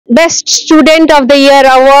Best Student of the Year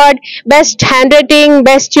award, Best Handwriting,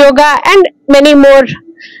 Best Yoga, and many more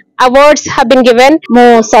awards have been given. मु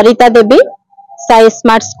Sarita Devi Sai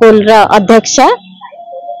smart school रा अध्यक्षा।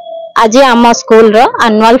 आज आम school रा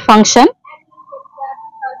annual function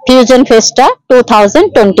fusion Festa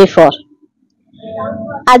 2024।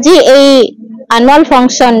 आज ए annual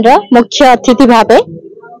function रा मुख्य अतिथि भावे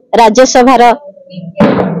राज्यसभा रा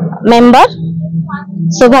मेंबर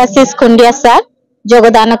सुभाषिष खुंडिया सर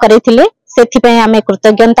योगदान करथिले। सेथिपय आमे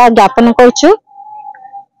कृतज्ञता ज्ञापन करछु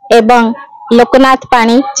एवं लोकनाथ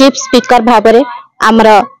पानी चीफ स्पीकर भाबरे आमर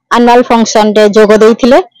एनुअल फंक्शन रे जोग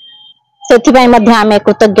देथिले। सेथिपय मध्ये आमे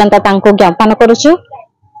कृतज्ञता तांको ज्ञापन करछु।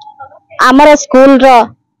 आमर स्कूल रो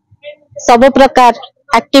सब प्रकार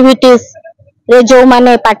एक्टिविटीज रे जो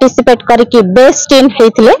माने पार्टिसिपेट करके बेस्ट इन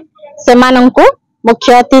हेथिले सेमानंको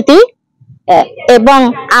मुख्य अतिथि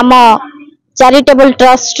एवं आम चैरिटेबल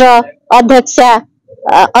ट्रस्ट रो अध्यक्षा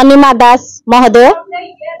अनिमा दास महोदय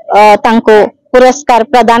तांको पुरस्कार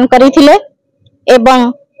प्रदान करिथिले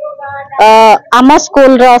एवं आम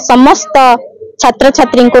स्कूल रो समस्त छात्र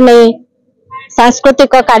छात्री को नहीं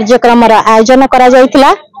सांस्कृतिक कार्यक्रम रो आयोजन करा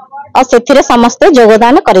जायतिला और सेथिरे समस्त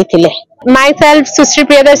योगदान करिथिले। Myself, Susri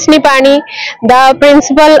Priyadarshini Pani, the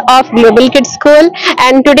principal of Global Kids School,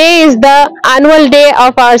 and today is the annual day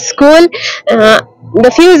of our school,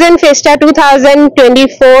 the Fusion Festa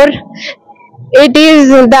 2024. It is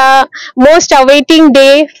the most awaiting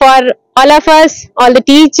day for all of us, all the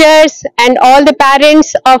teachers and all the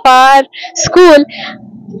parents of our school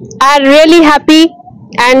are really happy,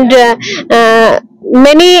 and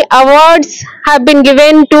many awards have been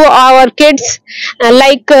given to our kids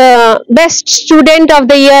like Best Student of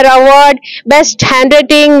the Year award, Best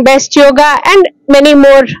Handwriting, Best Yoga, and many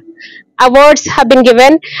more awards have been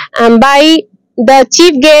given by the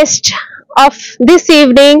chief guest of this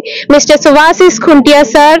evening, Mr. Subhashish Khuntia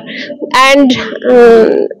sir, and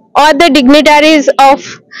all the dignitaries of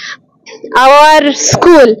our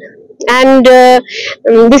school. And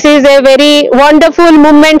this is a very wonderful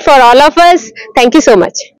moment for all of us. Thank you so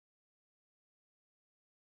much.